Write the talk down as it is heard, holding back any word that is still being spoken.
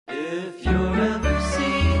If you're ever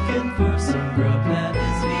seeking for some grub that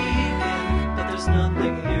is vegan, but there's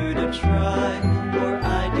nothing new to try, or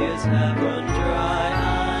ideas have run dry,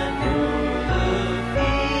 I know the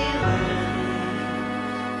feeling.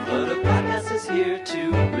 But a podcast is here to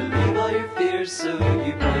relieve all your fears, so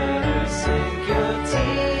you better sink your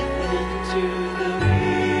teeth into the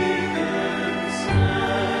vegan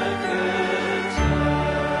snack attack.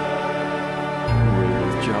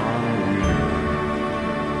 With John Wiener.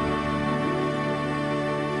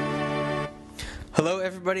 Hello,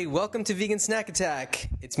 everybody. Welcome to Vegan Snack Attack.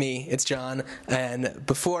 It's me, it's John. And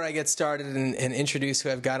before I get started and introduce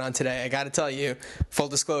who I've got on today, I got to tell you, full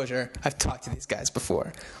disclosure, I've talked to these guys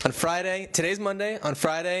before. On Friday, today's Monday. On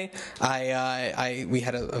Friday, we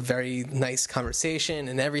had a very nice conversation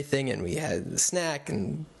and everything, and we had a snack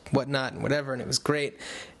and whatnot and whatever, and it was great.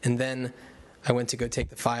 And then I went to go take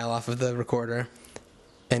the file off of the recorder,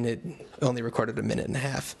 and it only recorded a minute and a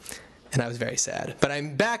half. And I was very sad. But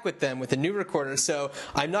I'm back with them with a new recorder, so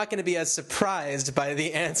I'm not going to be as surprised by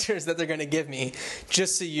the answers that they're going to give me,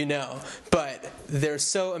 just so you know. But they're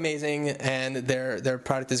so amazing, and their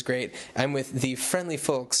product is great. I'm with the friendly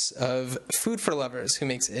folks of Food for Lovers, who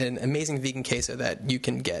makes an amazing vegan queso that you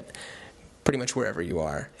can get pretty much wherever you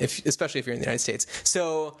are, especially if you're in the United States.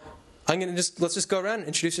 So let's just go around and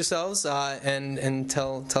introduce yourselves and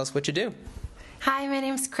tell us what you do. Hi, my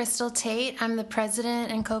name's Crystal Tate. I'm the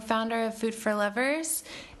president and co-founder of Food for Lovers,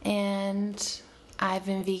 and I've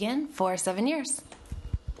been vegan for 7 years.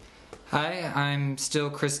 Hi, I'm still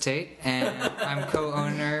Chris Tate, and I'm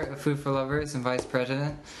co-owner of Food for Lovers and vice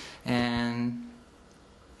president, and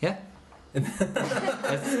yeah. You've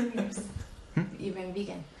been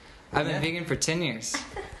vegan. I've been vegan for 10 years.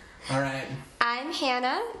 All right. I'm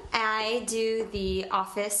Hannah. I do the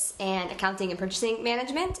office and accounting and purchasing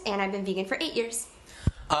management, and I've been vegan for 8 years.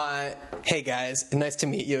 Hey guys, nice to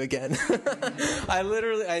meet you again.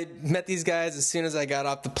 I met these guys as soon as I got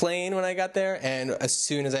off the plane when I got there, and as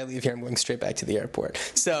soon as I leave here, I'm going straight back to the airport.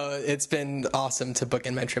 So it's been awesome to book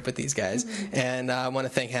in my trip with these guys. Mm-hmm. And I want to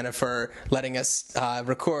thank Hannah for letting us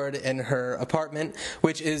record in her apartment,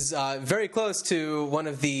 which is very close to one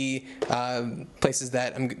of the places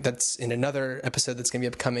that's in another episode that's going to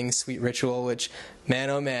be upcoming, Sweet Ritual, which, man,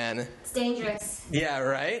 oh man. It's dangerous. Yeah,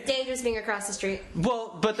 right? It's dangerous being across the street.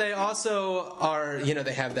 Well, but they also are,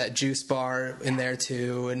 they have that juice bar in there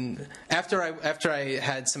too. And after I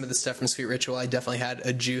had some of the stuff from Sweet Ritual, I definitely had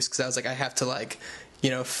a juice because I was like, I have to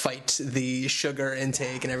fight the sugar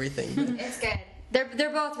intake and everything. It's good.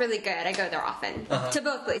 They're both really good. I go there often to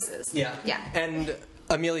both places. Yeah. Yeah. And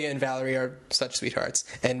Amelia and Valerie are such sweethearts,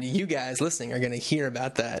 and you guys listening are going to hear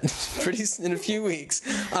about that in a few weeks.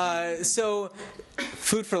 So,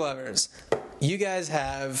 Food for Lovers, you guys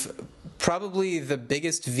have probably the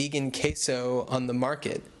biggest vegan queso on the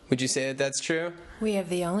market. Would you say that that's true? We have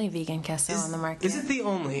the only vegan queso on the market. Is it the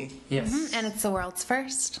only? Yes. Mm-hmm. And it's the world's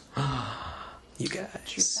first. You guys.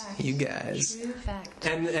 True fact. You guys. True fact.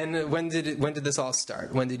 And when did this all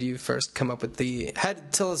start? When did you first come up with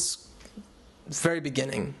tell us very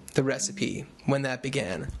beginning, the recipe, when that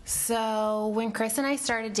began? So when Chris and I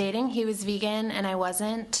started dating, he was vegan and I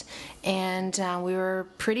wasn't, and we were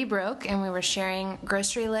pretty broke, and we were sharing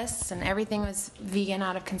grocery lists, and everything was vegan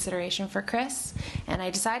out of consideration for Chris. And I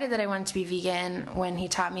decided that I wanted to be vegan when he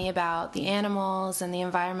taught me about the animals and the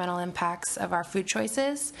environmental impacts of our food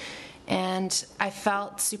choices. And I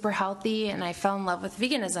felt super healthy, and I fell in love with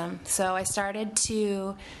veganism. So I started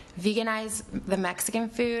to veganize the Mexican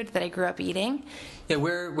food that I grew up eating. Yeah,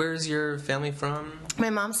 where's your family from? My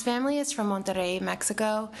mom's family is from Monterrey,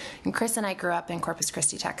 Mexico, and Chris and I grew up in Corpus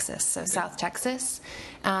Christi, Texas, so South Texas.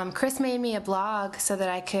 Chris made me a blog so that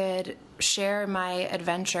I could share my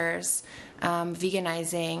adventures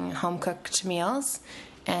veganizing home-cooked meals.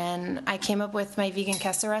 And I came up with my vegan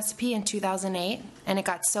queso recipe in 2008, and it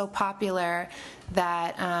got so popular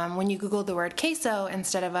that when you Googled the word queso,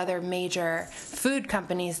 instead of other major food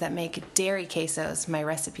companies that make dairy quesos, my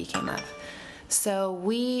recipe came up. So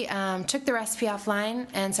we took the recipe offline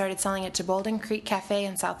and started selling it to Bolden Creek Cafe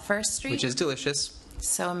in South First Street. Which is delicious.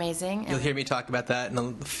 So amazing. You'll hear me talk about that in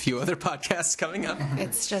a few other podcasts coming up.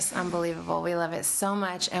 It's just unbelievable. We love it so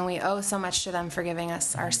much, and we owe so much to them for giving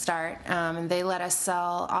us our start. And they let us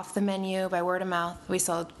sell off the menu by word of mouth. We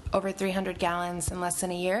sold over 300 gallons in less than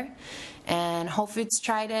a year, and Whole Foods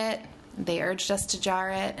tried it. They urged us to jar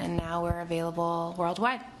it, and now we're available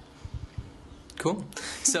worldwide. Cool.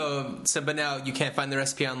 So, but now you can't find the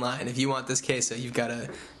recipe online. If you want this queso, you've got to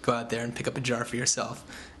go out there and pick up a jar for yourself,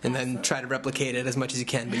 and then try to replicate it as much as you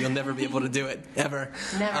can. But you'll never be able to do it ever.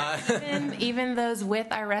 Never. Even those with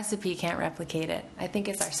our recipe can't replicate it. I think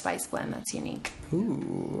it's our spice blend that's unique.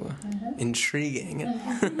 Ooh, intriguing.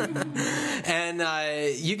 And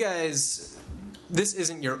you guys, this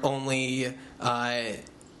isn't your only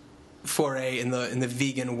foray in the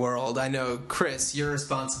vegan world. I know, Chris, you're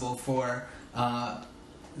responsible for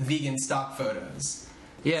vegan stock photos.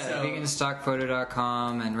 Yeah, So-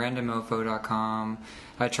 veganstockphoto.com and randommofo.com.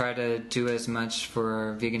 I try to do as much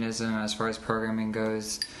for veganism as far as programming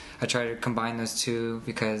goes. I try to combine those two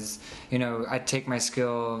because, I take my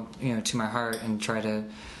skill, to my heart and try to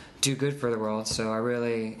do good for the world. So I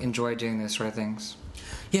really enjoy doing those sort of things.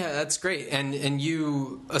 Yeah, that's great. And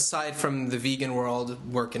you, aside from the vegan world,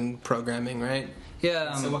 work in programming, right?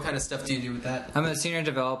 Yeah. So what kind of stuff do you do with that? I'm a senior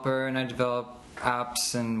developer, and I develop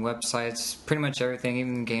apps and websites, pretty much everything,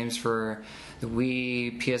 even games for the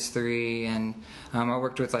Wii, PS3, and I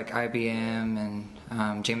worked with like IBM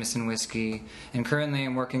and Jameson Whiskey. And currently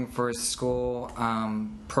I'm working for a school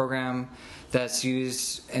program that's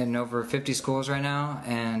used in over 50 schools right now,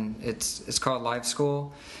 and it's called Live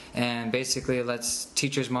School. And basically it lets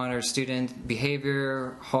teachers monitor student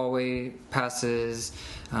behavior, hallway passes,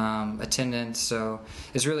 attendance. So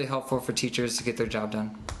it's really helpful for teachers to get their job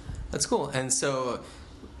done. That's cool. And so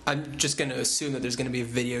I'm just going to assume that there's going to be a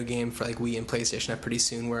video game for like Wii and PlayStation pretty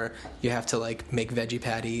soon where you have to like make veggie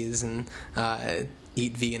patties and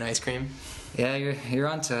eat vegan ice cream. Yeah, you're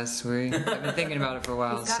on to us. I've been thinking about it for a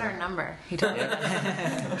while. He's got our number. He told me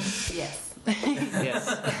that. Yes. Yes.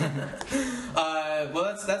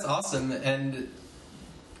 Well, that's awesome. And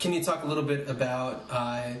can you talk a little bit about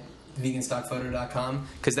veganstockphoto.com?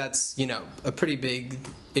 Because that's, a pretty big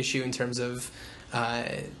issue in terms of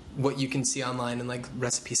what you can see online and like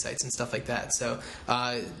recipe sites and stuff like that. So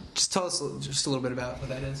just tell us just a little bit about what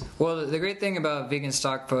that is. Well, the great thing about Vegan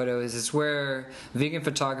Stock Photo is it's where vegan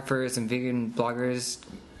photographers and vegan bloggers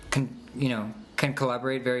can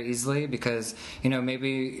collaborate very easily because,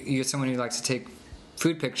 maybe you're someone who likes to take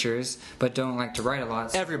food pictures but don't like to write a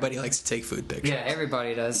lot. Everybody likes to take food pictures. Yeah,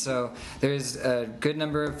 everybody does. So there's a good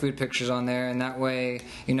number of food pictures on there, and that way,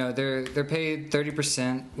 they're paid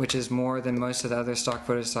 30%, which is more than most of the other stock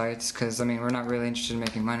photo sites. Because we're not really interested in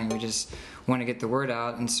making money. We just want to get the word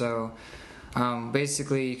out, and so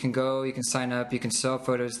basically, you can sign up, you can sell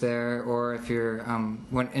photos there, or if you're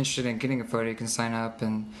interested in getting a photo, you can sign up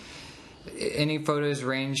and. Any photos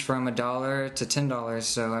range from $1 to $10.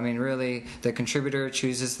 So, really, the contributor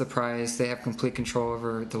chooses the price. They have complete control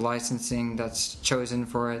over the licensing that's chosen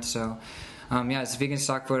for it. So, it's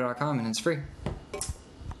veganstockphoto.com, and it's free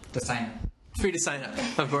to sign up. Free to sign up,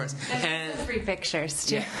 of course. And Free pictures,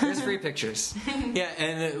 too. Yeah, there's free pictures. yeah,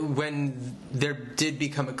 and when there did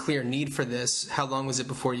become a clear need for this, how long was it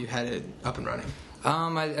before you had it up and running?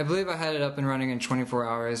 I believe I had it up and running in 24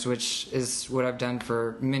 hours, which is what I've done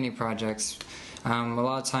for many projects. A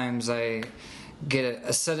lot of times I get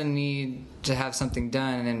a sudden need to have something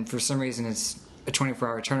done, and then for some reason it's a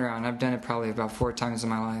 24-hour turnaround. I've done it probably about 4 times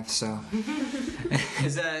in my life. So,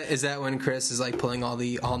 is that when Chris is like pulling all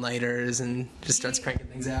the all-nighters and just starts cranking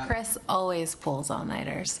things out? Chris always pulls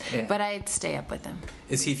all-nighters, Yeah. but I'd stay up with him.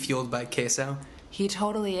 Is he fueled by queso? He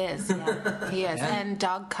totally is. Yeah, he is. Yeah. And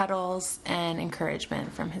dog cuddles and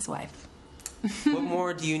encouragement from his wife. What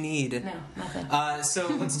more do you need? No, nothing. So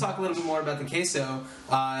let's talk a little bit more about the queso.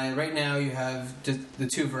 Right now you have the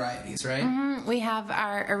 2 varieties, right? We have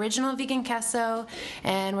our original vegan queso,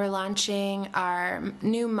 and we're launching our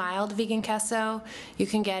new mild vegan queso. You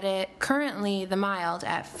can get it currently, the mild,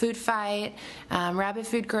 at Food Fight, Rabbit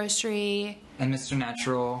Food Grocery, and Mr.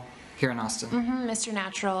 Natural here in Austin. Mr.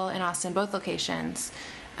 Natural in Austin, both locations.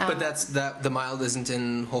 But the mild isn't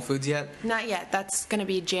in Whole Foods yet? Not yet. That's going to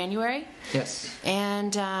be January. Yes.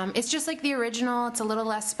 And it's just like the original. It's a little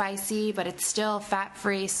less spicy, but it's still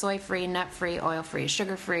fat-free, soy-free, nut-free, oil-free,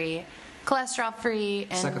 sugar-free, cholesterol-free,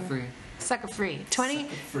 and Sucker-free. Sucker-free.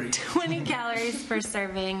 20 calories per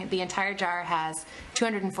serving. The entire jar has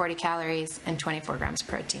 240 calories and 24 grams of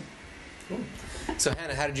protein. So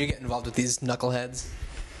Hannah, how did you get involved with these knuckleheads?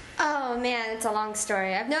 Oh man, it's a long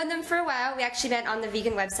story. I've known them for a while. We actually met on the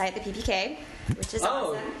vegan website, the PPK, which is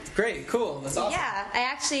awesome. Great, cool, that's awesome. Yeah, I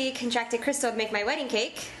actually contracted Crystal to make my wedding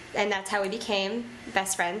cake, and that's how we became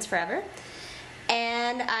best friends forever.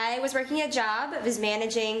 And I was working a job. I was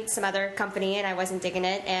managing some other company, and I wasn't digging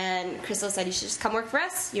it. And Crystal said, "You should just come work for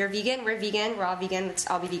us. You're vegan. We're vegan. We're all vegan. Let's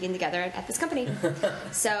all be vegan together at this company."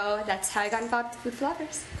 So that's how I got involved with Food for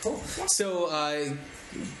Lovers. Cool. So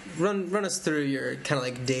run us through your kind of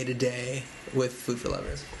like day-to-day with Food for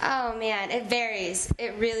Lovers? Oh man, it varies.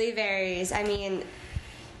 It really varies. I mean,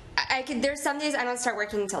 there's some days I don't start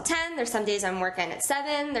working until 10. There's some days I'm working at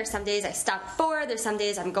 7. There's some days I stop at 4. There's some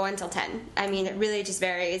days I'm going till 10. I mean, it really just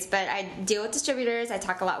varies. But I deal with distributors. I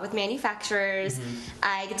talk a lot with manufacturers.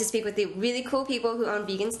 I get to speak with the really cool people who own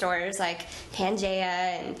vegan stores like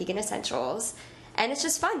Pangea and Vegan Essentials. And it's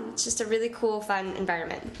just fun. It's just a really cool, fun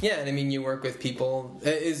environment. Yeah, and I mean, you work with people.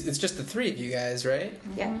 It's just the three of you guys, right?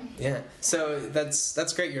 Yeah. Yeah. So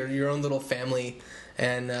that's great. You're your own little family,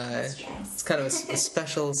 and it's kind of a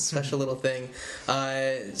special little thing.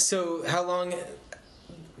 So how long?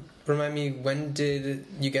 Remind me, when did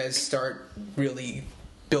you guys start really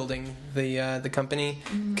building the company?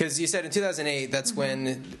 Because you said in 2008, that's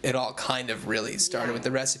when it all kind of really started with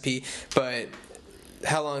the recipe, but. For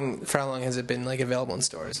how long has it been like available in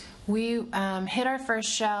stores? We hit our first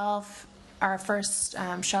shelves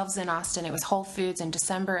in Austin. It was Whole Foods in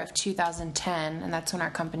December of 2010, and that's when our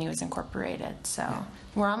company was incorporated. So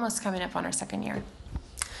we're almost coming up on our second year.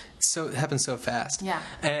 So it happened so fast. Yeah.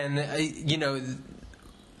 And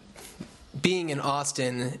being in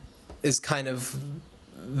Austin is kind of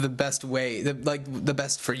the best way, the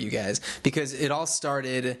best for you guys, because it all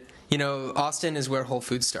started. Austin is where Whole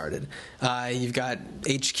Foods started. You've got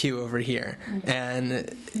HQ over here.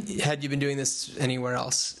 And had you been doing this anywhere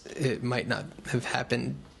else, it might not have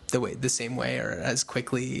happened the same way or as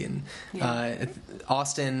quickly. And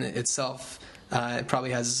Austin itself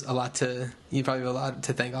probably has a lot to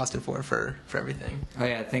thank Austin for everything. Oh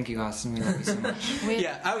yeah, thank you, Austin. We love you so much.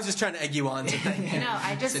 I was just trying to egg you on to thank you.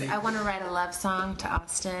 I want to write a love song to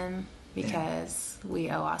Austin because we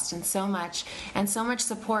owe Austin so much and so much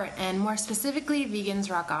support, and more specifically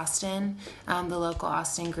Vegans Rock Austin, the local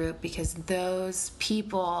Austin group, because those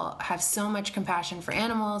people have so much compassion for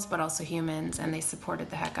animals but also humans, and they supported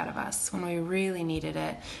the heck out of us when we really needed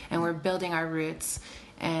it, and we're building our roots,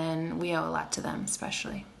 and we owe a lot to them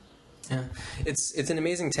especially. Yeah, it's an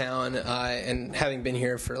amazing town, and having been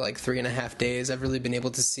here for like 3.5 days, I've really been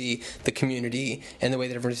able to see the community and the way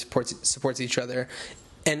that everyone supports each other.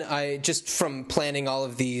 And I just, from planning all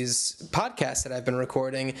of these podcasts that I've been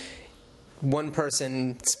recording, one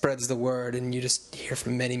person spreads the word, and you just hear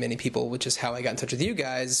from many, many people, which is how I got in touch with you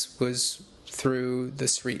guys, was through the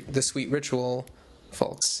Sweet Ritual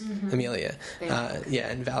folks, Amelia,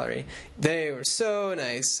 and Valerie. They were so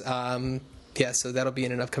nice. So that'll be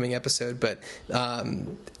in an upcoming episode. But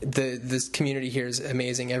this community here is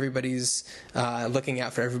amazing. Everybody's looking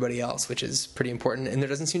out for everybody else, which is pretty important. And there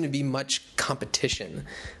doesn't seem to be much competition,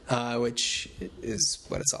 which is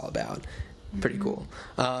what it's all about. Pretty cool.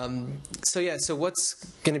 So what's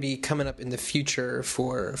going to be coming up in the future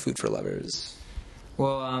for Food for Lovers?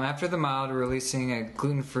 Well, after the mild, we're releasing a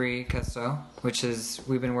gluten-free queso, which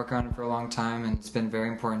we've been working on it for a long time, and it's been very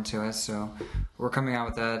important to us. So we're coming out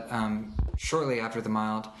with that shortly after the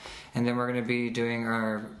mild, and then we're going to be doing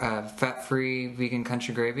our fat-free vegan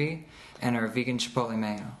country gravy and our vegan chipotle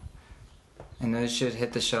mayo, and those should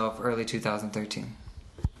hit the shelf early 2013.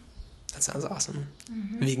 That sounds awesome.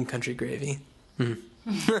 Vegan country gravy. And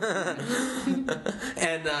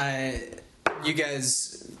you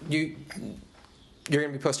guys, you're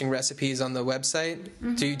going to be posting recipes on the website.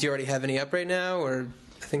 Do you already have any up right now, or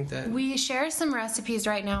I think that we share some recipes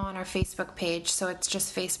right now on our Facebook page, so it's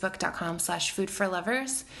just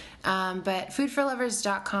facebook.com/foodforlovers. But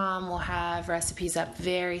foodforlovers.com will have recipes up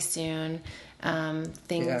very soon. We've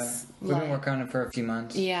been working on it for a few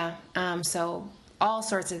months. So all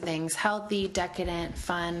sorts of things, healthy, decadent,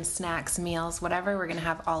 fun, snacks, meals, whatever, we're going to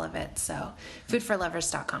have all of it. So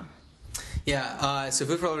foodforlovers.com. So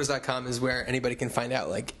foodforlovers.com is where anybody can find out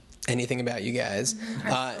like anything about you guys.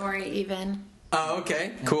 Our story even. Oh,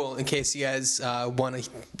 okay. Cool. In case you guys want to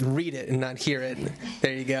read it and not hear it.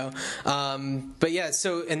 There you go. And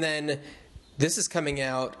then this is coming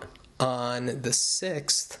out on the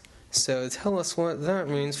 6th. So tell us what that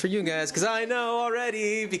means for you guys, because I know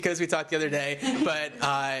already because we talked the other day. But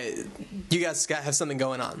you guys have something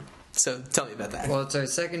going on. So tell me about that. Well, it's our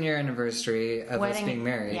 2nd year anniversary of us being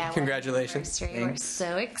married. Yeah, congratulations. We're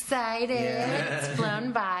so excited. Yeah. It's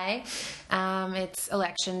flown by. It's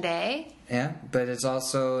Election Day. Yeah, but it's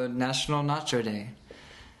also National Nacho Day.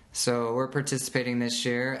 So we're participating this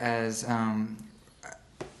year as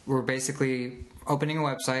we're basically opening a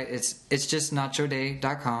website. It's just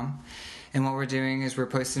nachoday.com. And what we're doing is we're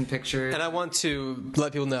posting pictures. And I want to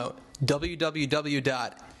let people know,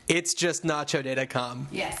 www.itsjustnachoday.com.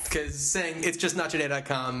 Yes. Because saying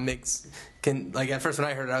itsjustnachoday.com at first when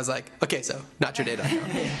I heard it, I was like, okay, so nachoday.com.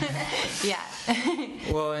 Yeah.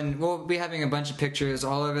 Well, and we'll be having a bunch of pictures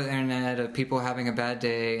all over the internet of people having a bad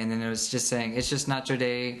day, and then it was just saying, it's just not your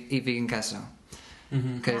day, eat vegan queso.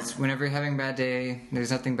 Because whenever you're having a bad day,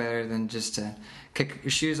 there's nothing better than just to kick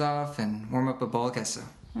your shoes off and warm up a bowl of queso.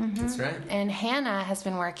 That's right. And Hannah has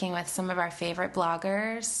been working with some of our favorite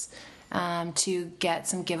bloggers to get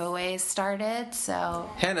some giveaways started. So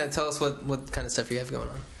Hannah, tell us what kind of stuff you have going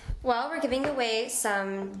on. Well, we're giving away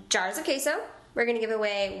some jars of queso. We're going to give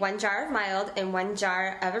away 1 jar of mild and 1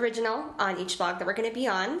 jar of original on each blog that we're going to be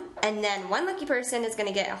on. And then one lucky person is going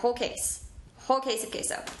to get a whole case of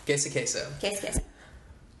queso. Case of queso. Case of queso.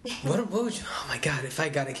 What would you, oh my God, if I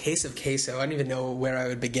got a case of queso, I don't even know where I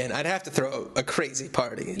would begin. I'd have to throw a crazy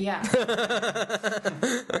party. yeah,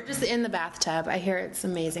 we're just in the bathtub. I hear it's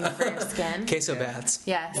amazing for your skin. Queso baths.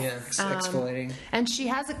 Yes. Yeah. Exfoliating. And she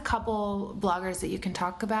has a couple bloggers that you can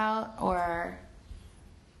talk about, or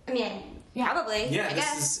I mean, probably. Yeah, I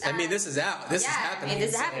guess. this is out. This is yeah, happening.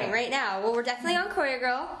 this is happening right now. Well, we're definitely on Quarry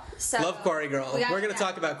Girl. So Love Quarry Girl. we got- We're going to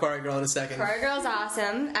talk about Quarry Girl in a second. Quarry Girl's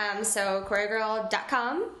awesome. So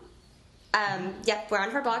quarrygirl.com. Yep, we're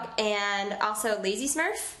on her blog. And also Lazy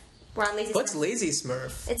Smurf. We're on Lazy What's Smurf. Lazy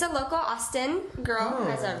Smurf? It's a local Austin girl who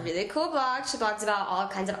has Oh. a really cool blog. She blogs about all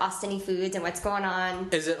kinds of Austin-y foods and what's going on.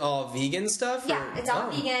 Is it all vegan stuff? Yeah, or- it's all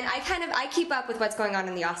Oh, vegan. I keep up with what's going on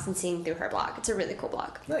in the Austin scene through her blog. It's a really cool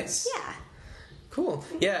blog. Nice. Yeah. Cool.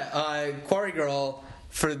 Yeah, Quarry Girl,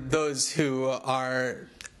 for those who are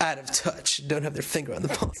out of touch, don't have their finger on the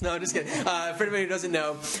pulse. No, I'm just kidding. For anybody who doesn't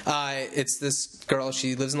know, it's this girl.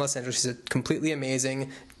 She lives in Los Angeles. She's completely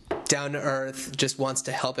amazing, down to earth, just wants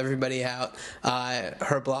to help everybody out.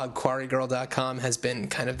 Her blog, quarrygirl.com, has been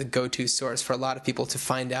kind of the go-to source for a lot of people to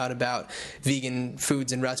find out about vegan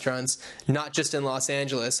foods and restaurants, not just in Los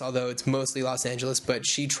Angeles, although it's mostly Los Angeles, but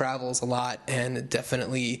she travels a lot and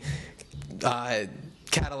definitely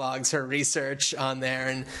catalogs her research on there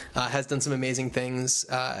and has done some amazing things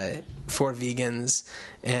for vegans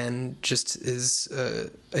and just is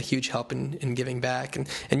a huge help in giving back.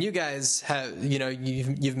 And you guys have,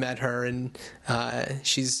 you've met her and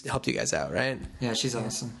she's helped you guys out, right? Yeah, she's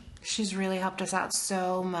awesome. she's really helped us out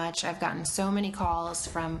so much. I've gotten so many calls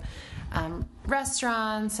from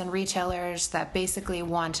restaurants and retailers that basically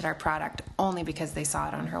wanted our product only because they saw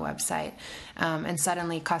it on her website. And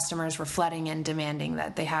suddenly customers were flooding in demanding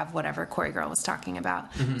that they have whatever Quarry Girl was talking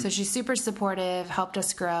about. Mm-hmm. So she's super supportive, helped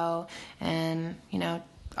us grow, and,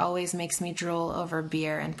 always makes me drool over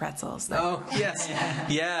beer and pretzels. Oh, yes.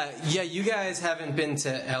 Yeah, you guys haven't been to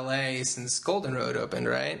LA since Golden Road opened,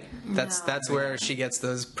 right? That's where she gets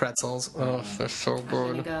those pretzels. Oh, they're so I'm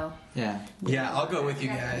gonna good. go. Yeah, I'll go with you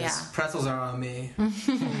guys. Yeah. Pretzels are on me. No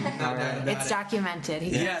doubt about It's it. documented.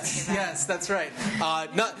 Yes, that's right.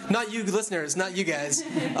 Not you listeners, not you guys.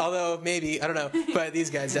 Although maybe, I don't know, but these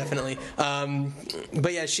guys definitely.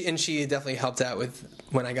 But yeah, she definitely helped out with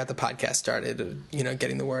when I got the podcast started,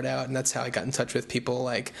 getting the word out, and that's how I got in touch with people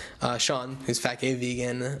like Sean, who's Fat Gay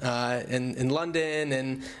Vegan, in London,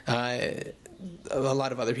 and a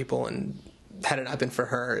lot of other people. And had it not been for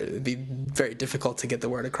her, it would be very difficult to get the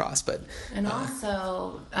word across. But And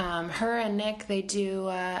also, her and Nick, they do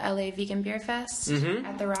LA Vegan Beer Fest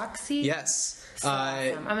at the Roxy. yes, So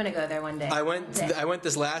awesome. I'm gonna go there one day. I went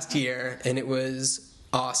this last year, and it was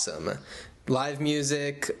awesome. Live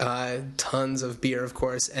music, tons of beer, of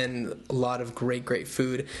course, and a lot of great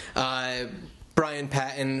food. Brian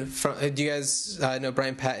Patton, do you guys know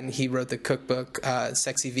Brian Patton? He wrote the cookbook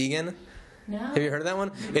Sexy Vegan. No. Have you heard of that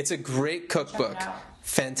one? It's a great cookbook. Check it out.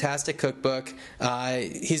 Fantastic cookbook.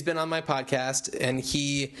 He's been on my podcast, and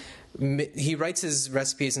he writes his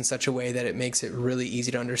recipes in such a way that it makes it really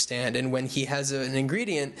easy to understand. And when he has an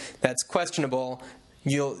ingredient that's questionable,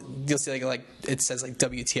 you'll see like it says like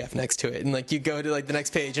WTF next to it, and like you go to like the next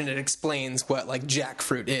page and it explains what like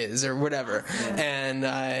jackfruit is or whatever. And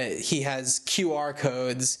he has QR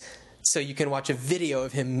codes so you can watch a video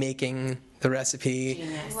of him making the recipe.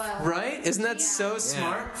 Genius. Right? Isn't that so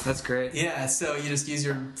smart? That's great. Yeah, so you just use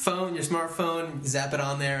your phone, your smartphone, zap it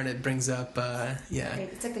on there, and it brings up,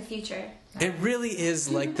 It's like the future. It really is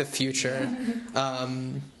like the future,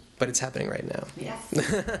 but it's happening right now.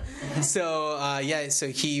 Yes. So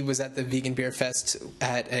he was at the Vegan Beer Fest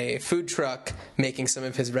at a food truck making some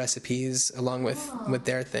of his recipes along with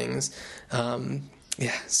their things.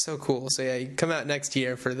 Yeah, so cool. So yeah, you come out next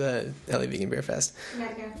year for the LA Vegan Beer Fest.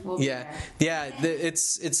 We'll be Yeah, there.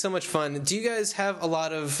 it's so much fun. Do you guys have a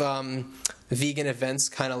lot of vegan events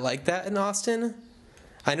kind of like that in Austin?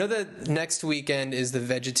 I know that next weekend is the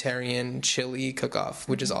vegetarian chili cook-off,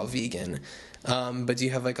 which is all vegan. But do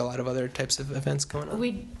you have like a lot of other types of events going on?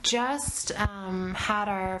 We just had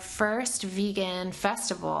our first vegan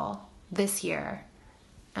festival this year.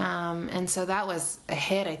 And so that was a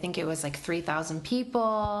hit. I think it was like 3,000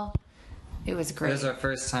 people. It was It great. was our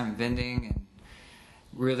first time vending and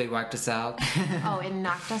really wiped us out. Oh, it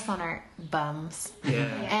knocked us on our bums. Yeah.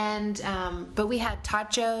 And but we had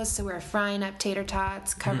tachos, so we were frying up tater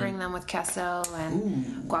tots, covering them with queso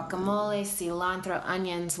and guacamole, cilantro,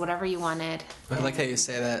 onions, whatever you wanted. I like how you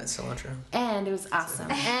say that, cilantro. And it was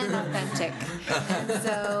awesome and authentic. And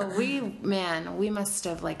so we must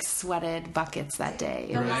have like sweated buckets that day.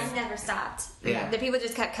 It The was- line never stopped. Yeah. The people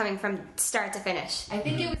just kept coming from start to finish. I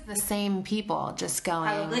think it was the same people just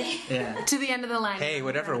going Probably. Yeah. to the end of the line. Hey,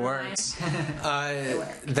 whatever works.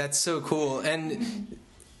 That's so cool. And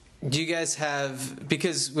do you guys have,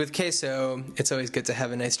 because with queso, it's always good to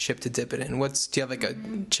have a nice chip to dip it in. Do you have like a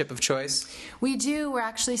chip of choice? We do. We're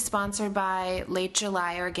actually sponsored by Late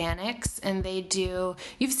July Organics, and they do.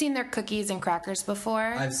 You've seen their cookies and crackers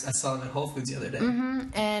before. I saw them at Whole Foods the other day.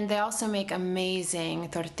 And they also make amazing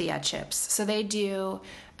tortilla chips. So they do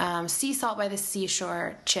sea salt by the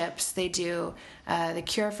seashore chips. They do the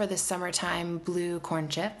Cure for the Summertime blue corn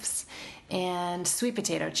chips and sweet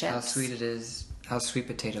potato chips. How sweet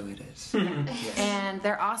potato it is. And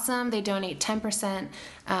they're awesome. They donate 10%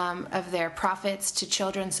 of their profits to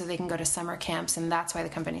children so they can go to summer camps, and that's why the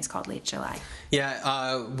company's called Late July.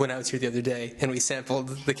 Yeah, when I was here the other day and we sampled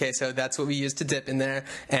the queso, that's what we used to dip in there.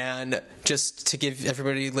 And just to give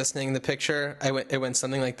everybody listening the picture, it went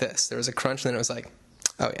something like this. There was a crunch, and then it was like,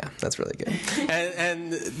 oh yeah, that's really good.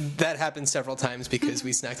 and that happened several times because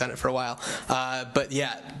we snacked on it for a while. But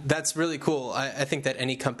yeah, that's really cool. I think that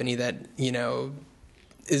any company that,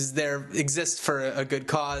 exists for a good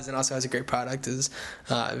cause and also has a great product is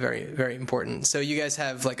very, very important. So you guys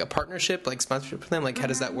have like a partnership, like sponsorship with them? Like how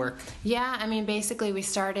does that work? Yeah, I mean, basically we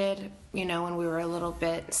started, when we were a little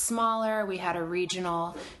bit smaller. We had a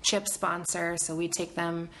regional chip sponsor, so we take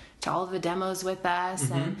them to all of the demos with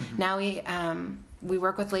us. And now we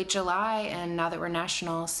work with Late July, and now that we're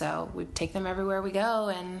national, so we take them everywhere we go,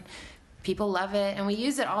 and people love it. And we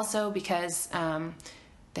use it also because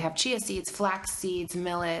they have chia seeds, flax seeds,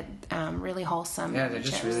 millet, really wholesome. Yeah, they're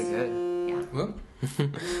just chips. really good. Yeah. Whoop.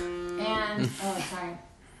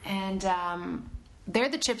 And they're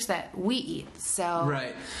the chips that we eat. So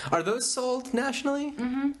Right. Are those sold nationally?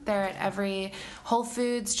 they're at every Whole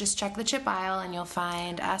Foods. Just check the chip aisle, and you'll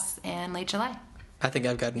find us and Late July. I think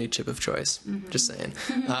I've got a new chip of choice. Just saying.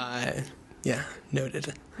 Yeah,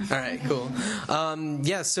 noted. All right, cool.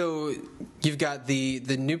 So you've got the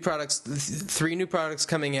new products, 3 new products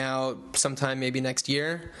coming out sometime maybe next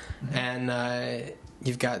year, and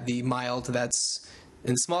you've got the mild that's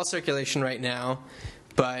in small circulation right now,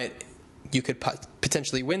 but you could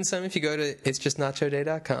potentially win some if you go to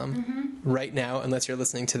itsjustnachoday.com right now, unless you're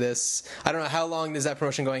listening to this. I don't know, how long is that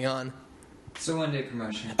promotion going on? It's a one-day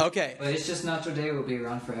promotion. Okay. But It's Just Nacho Day will be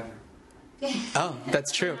around forever. Oh,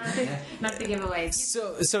 that's true. Not the giveaways.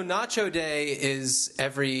 So Nacho Day is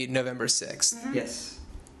every November 6th. Yes.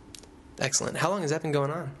 Excellent. How long has that been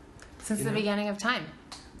going on? Since the beginning of time.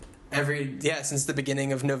 Since the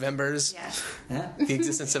beginning of November's, Yeah. Yeah. the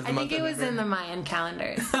existence of the I month. think it of was in November. the Mayan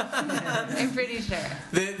calendars. I'm pretty sure.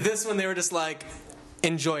 This one they were just like,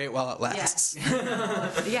 enjoy it while it lasts.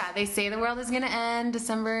 Yeah, they say the world is going to end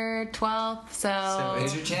December 12th, so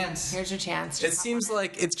Here's your chance. here's your chance. It seems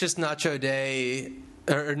like it's just Nacho Day,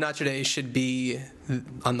 or Nacho Day should be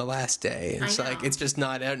on the last day. It's I know. like it's just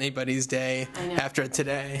not anybody's day I know. after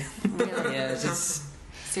today. Really, Yeah, it's just...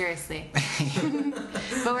 seriously.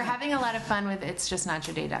 But we're having a lot of fun with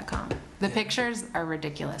itsjustnachoday.com. The pictures are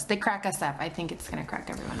ridiculous. They crack us up. I think it's going to crack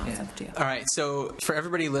everyone else up too. All right, so for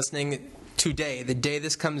everybody listening, today, the day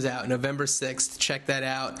this comes out, November 6th, check that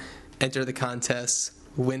out. Enter the contest.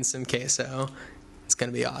 Win some queso. It's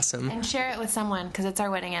going to be awesome. And share it with someone because it's our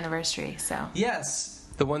wedding anniversary. So Yes.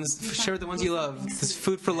 Share the ones you love. It's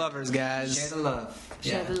food for lovers, guys. Share the love.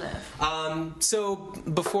 share the love. So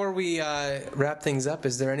before we wrap things up,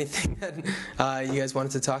 is there anything that you guys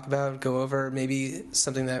wanted to talk about, go over, maybe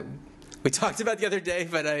something that we talked about the other day,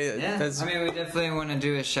 but We definitely want to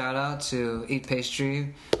do a shout out to Eat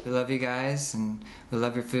Pastry. We love you guys, and we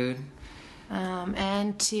love your food.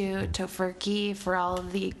 And to Tofurky for all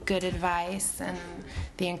of the good advice and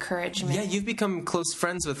the encouragement. Yeah, you've become close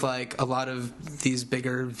friends with like a lot of these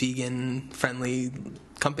bigger vegan-friendly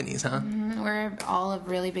companies, huh? We're all a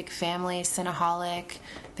really big family, Cinnaholic.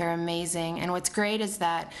 They're amazing. And what's great is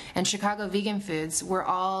that in Chicago Vegan Foods, we're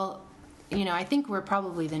all, I think we're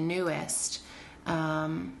probably the newest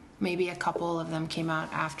maybe a couple of them came out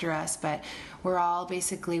after us, but we're all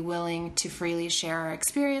basically willing to freely share our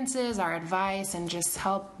experiences, our advice, and just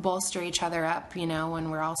help bolster each other up, when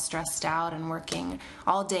we're all stressed out and working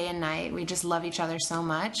all day and night. We just love each other so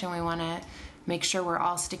much, and we want to make sure we're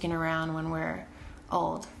all sticking around when we're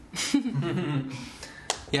old.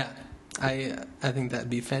 Yeah. I think that'd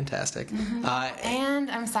be fantastic.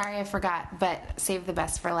 And I'm sorry I forgot, but save the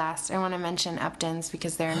best for last. I want to mention Upton's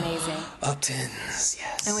because they're amazing. Upton's,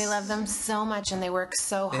 yes. And we love them so much, and they work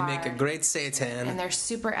so They hard. make a great seitan. And they're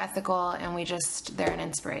super ethical, and they're an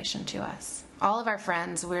inspiration to us. All of our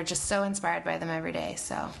friends, we're just so inspired by them every day,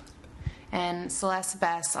 so. And Celeste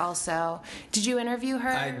Bess also. Did you interview her?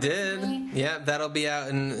 I did. recently? Yeah, that'll be out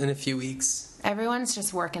in a few weeks. Everyone's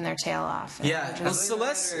just working their tail off. and Yeah. we're Well, just-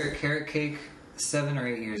 Celeste. Her carrot cake 7 or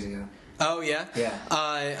 8 years ago. Oh yeah. Yeah.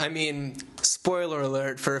 I mean, spoiler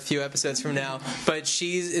alert for a few episodes from now, but it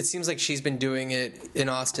seems like she's been doing it in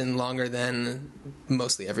Austin longer than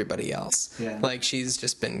mostly everybody else. Yeah. Like she's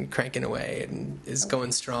just been cranking away and is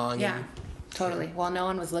going strong. Yeah, And, totally. While no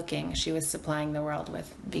one was looking, she was supplying the world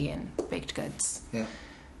with vegan baked goods. Yeah.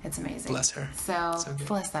 It's amazing. Bless her. So, So good.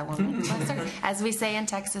 bless that woman. Bless her. As we say in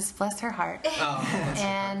Texas, bless her heart. oh.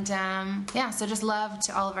 And so just love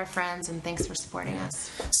to all of our friends, and thanks for supporting us.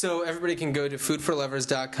 So everybody can go to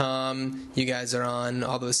foodforlovers.com. You guys are on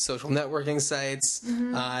all those social networking sites.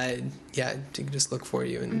 Yeah, you can just look for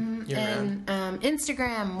you and you're around. And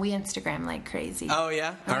Instagram, we Instagram like crazy. Oh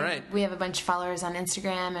yeah. All right. We have a bunch of followers on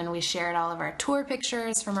Instagram, and we shared all of our tour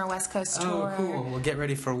pictures from our West Coast tour. Oh, cool. We'll get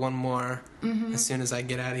ready for one more as soon as I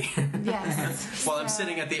get out of here. Yes. While I'm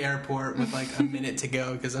sitting at the airport with like a minute to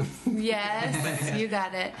go because I'm. Yes, you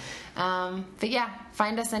got it. But yeah,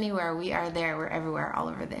 find us anywhere. We are there. We're everywhere, all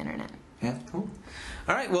over the internet. Yeah. Cool.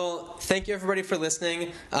 All right. Well, thank you everybody for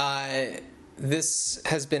listening. This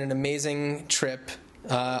has been an amazing trip.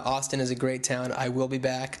 Austin is a great town. I will be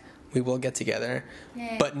back. We will get together,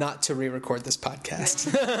 Yay. but not to re-record this podcast.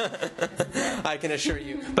 I can assure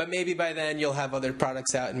you. But maybe by then you'll have other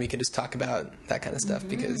products out and we can just talk about that kind of stuff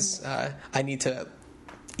because I need to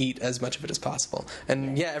eat as much of it as possible.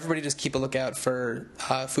 And yeah, everybody just keep a lookout for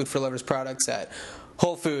Food for Lovers products at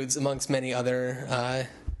Whole Foods, amongst many other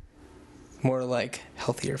more like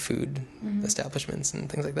healthier food establishments and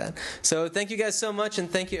things like that. So thank you guys so much, and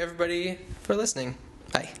thank you everybody for listening.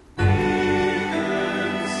 Bye.